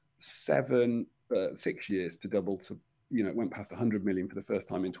took 6 years to double to, it went past 100 million for the first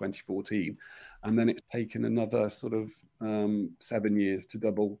time in 2014. And then it's taken another sort of 7 years to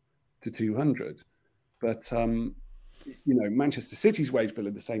double to 200. But, Manchester City's wage bill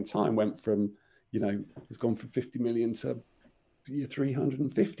at the same time went from, it's gone from 50 million to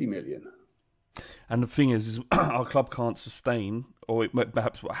 350 million. And the thing is our club can't sustain, or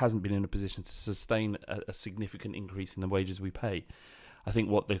perhaps hasn't been in a position to sustain a significant increase in the wages we pay. I think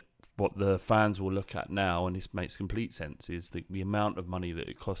what the fans will look at now, and this makes complete sense, is the amount of money that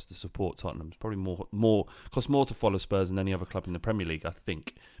it costs to support Tottenham. It's probably costs more to follow Spurs than any other club in the Premier League, I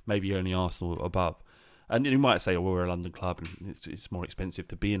think. Maybe only Arsenal above. And you might say, we're a London club and it's more expensive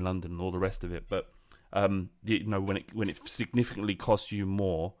to be in London and all the rest of it. But when it significantly costs you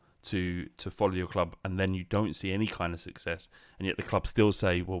more to follow your club, and then you don't see any kind of success, and yet the club still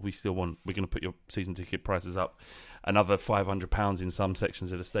say, well, we're going to put your season ticket prices up another £500 in some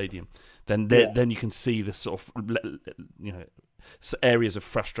sections of the stadium, then you can see the sort of areas of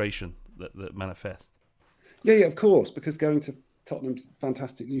frustration that manifest. Yeah, of course, because going to Tottenham's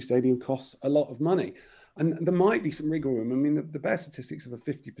fantastic new stadium costs a lot of money. And there might be some wriggle room. I mean, the bare statistics of a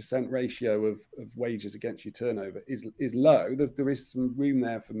 50% ratio of wages against your turnover is low. There is some room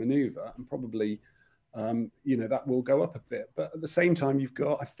there for manoeuvre, and probably, that will go up a bit. But at the same time, you've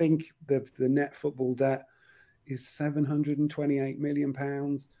got, I think, the net football debt is £728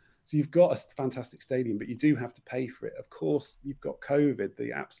 million. So you've got a fantastic stadium, but you do have to pay for it. Of course, you've got COVID,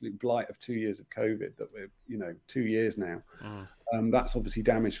 the absolute blight of 2 years of COVID that we're, 2 years now. That's obviously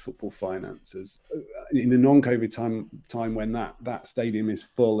damaged football finances. In a non-COVID time when that stadium is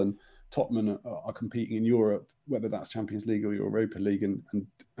full and Tottenham are competing in Europe, whether that's Champions League or Europa League,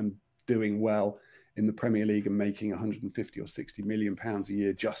 and doing well in the Premier League and making 150 or 60 million pounds a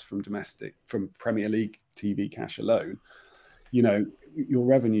year just from Premier League TV cash alone, your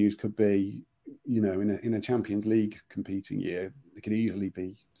revenues could be, in a Champions League competing year, it could easily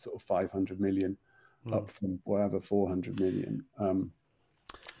be sort of 500 million up from whatever 400 million.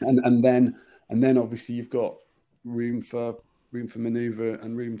 And then obviously you've got room for manoeuvre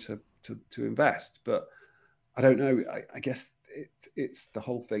and room to invest. But I don't know. I guess it's the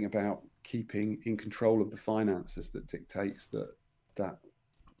whole thing about keeping in control of the finances that dictates that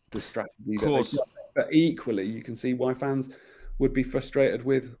the strategy. Of course. But equally, you can see why fans would be frustrated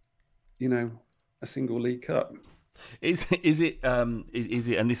with, a single League Cup. Is it? And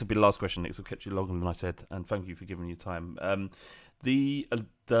this will be the last question, Nick. So I've kept you longer than I said, and thank you for giving your time. The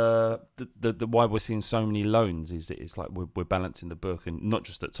why we're seeing so many loans is it's like we're balancing the book, and not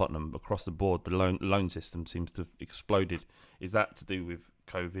just at Tottenham, across the board. The loan system seems to have exploded. Is that to do with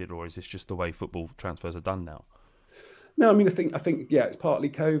COVID, or is this just the way football transfers are done now? No, I mean, I think, yeah, it's partly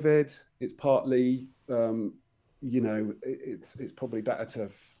COVID. It's partly, it's probably better to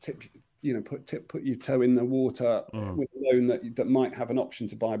put your toe in the water with a loan that might have an option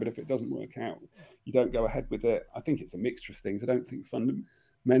to buy, but if it doesn't work out, you don't go ahead with it. I think it's a mixture of things. I don't think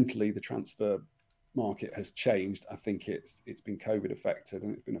fundamentally the transfer market has changed. I think it's been COVID affected,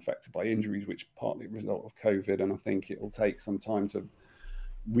 and it's been affected by injuries, which partly a result of COVID. And I think it will take some time to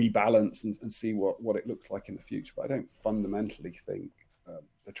rebalance and see what it looks like in the future. But I don't fundamentally think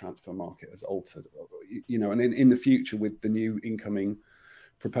the transfer market has altered. And in the future, with the new incoming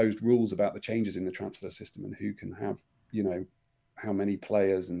proposed rules about the changes in the transfer system and who can have, how many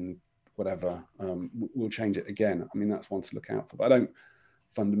players and whatever, we'll change it again. I mean, that's one to look out for. But I don't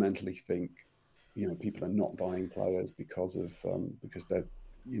fundamentally think, people are not buying players because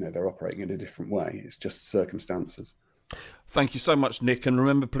they're operating in a different way. It's just circumstances. Thank you so much, Nick. And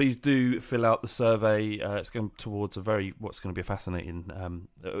remember, please do fill out the survey. It's going towards what's going to be a fascinating.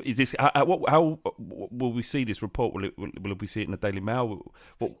 Is this how will we see this report? Will we see it in the Daily Mail?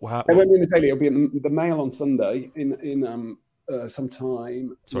 It won't be in the Daily. It'll be in the Mail on Sunday. In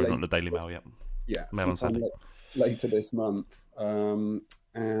sometime. Sorry, not the Daily Mail. Yeah, Mail on Sunday later this month.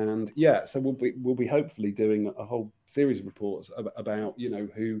 And yeah, so we'll be hopefully doing a whole series of reports about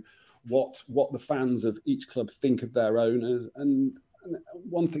what the fans of each club think of their owners. And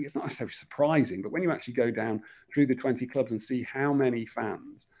one thing, it's not necessarily surprising, but when you actually go down through the 20 clubs and see how many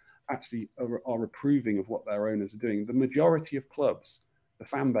fans actually are approving of what their owners are doing, the majority of clubs the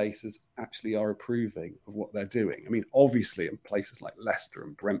fan bases actually are approving of what they're doing. I mean, obviously in places like Leicester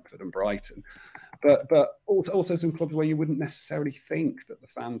and Brentford and Brighton, but also some clubs where you wouldn't necessarily think that the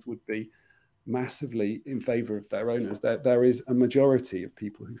fans would be massively in favour of their owners. There is a majority of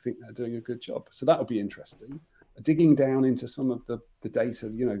people who think they're doing a good job. So that'll be interesting. Digging down into some of the data,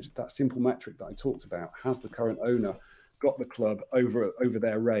 that simple metric that I talked about, has the current owner got the club over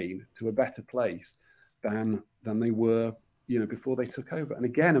their reign to a better place than they were, before they took over? And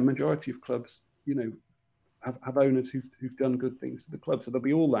again, a majority of clubs, have owners who've done good things to the club. So there'll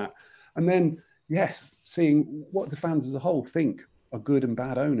be all that. And then, yes, seeing what the fans as a whole think are good and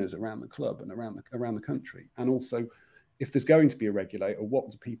bad owners around the club and around the country. And also, if there's going to be a regulator, what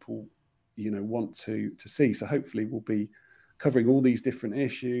do people want to see? So hopefully we'll be covering all these different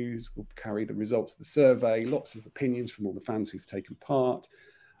issues. We'll carry the results of the survey, lots of opinions from all the fans who've taken part,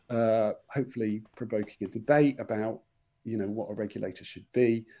 hopefully provoking a debate about what a regulator should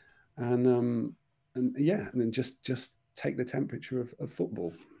be, and then just take the temperature of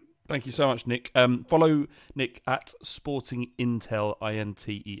football. Thank you so much, Nick. Follow Nick at Sporting Intel,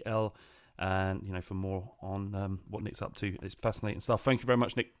 INTEL, and for more on what Nick's up to. It's fascinating stuff. Thank you very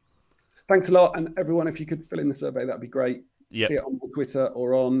much, Nick. Thanks a lot. And everyone, if you could fill in the survey, that'd be great. Yep. See it on Twitter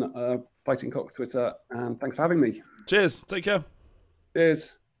or on Fighting Cock Twitter. And thanks for having me. Cheers. Take care.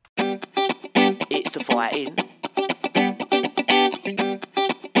 Cheers. It's the fighting.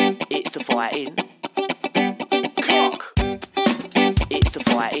 It's the fighting. Cock. It's the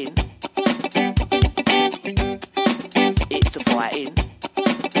fighting. It's the fighting.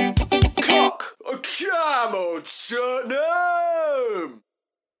 Cock. Come on, Tottenham.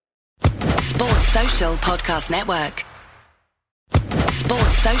 Sports Social Podcast Network.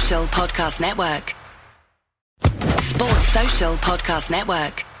 Sports Social Podcast Network. Sports Social Podcast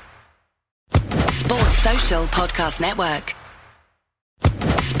Network. Sports Social Podcast Network.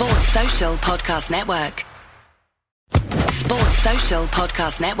 Sports Social Podcast Network. Sports Social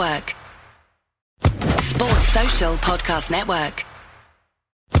Podcast Network. Sports Social Podcast Network.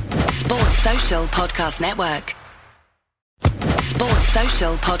 Sports Social Podcast Network. Sports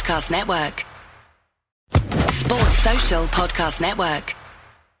Social Podcast Network. Sports Social Podcast Network.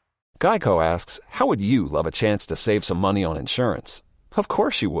 Geico asks, how would you love a chance to save some money on insurance? Of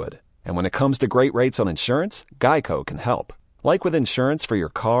course you would. And when it comes to great rates on insurance, Geico can help. Like with insurance for your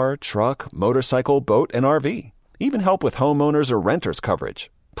car, truck, motorcycle, boat, and RV. Even help with homeowners or renters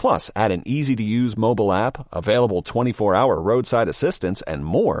coverage. Plus, add an easy-to-use mobile app, available 24-hour roadside assistance, and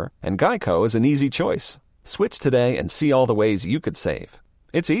more, and Geico is an easy choice. Switch today and see all the ways you could save.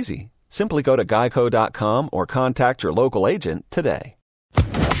 It's easy. Simply go to geico.com or contact your local agent today.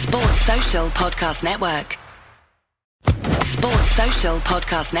 Sports Social Podcast Network. Sports Social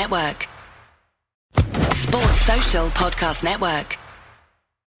Podcast Network. Sports Social Podcast Network.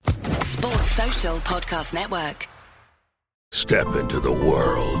 Sports Social Podcast Network. Step into the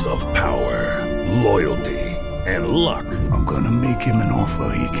world of power, loyalty, and luck. I'm gonna make him an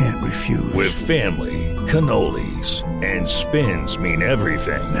offer he can't refuse. With family, cannolis, and spins mean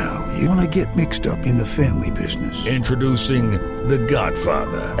everything. Now, you wanna get mixed up in the family business. Introducing The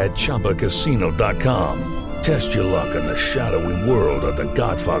Godfather at ChumbaCasino.com. Test your luck in the shadowy world of The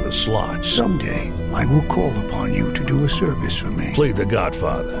Godfather slot. Someday, I will call upon you to do a service for me. Play The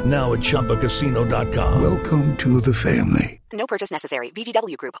Godfather now at ChumbaCasino.com. Welcome to the family. No purchase necessary.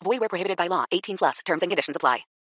 VGW Group. Void where prohibited by law. 18+. Terms and conditions apply.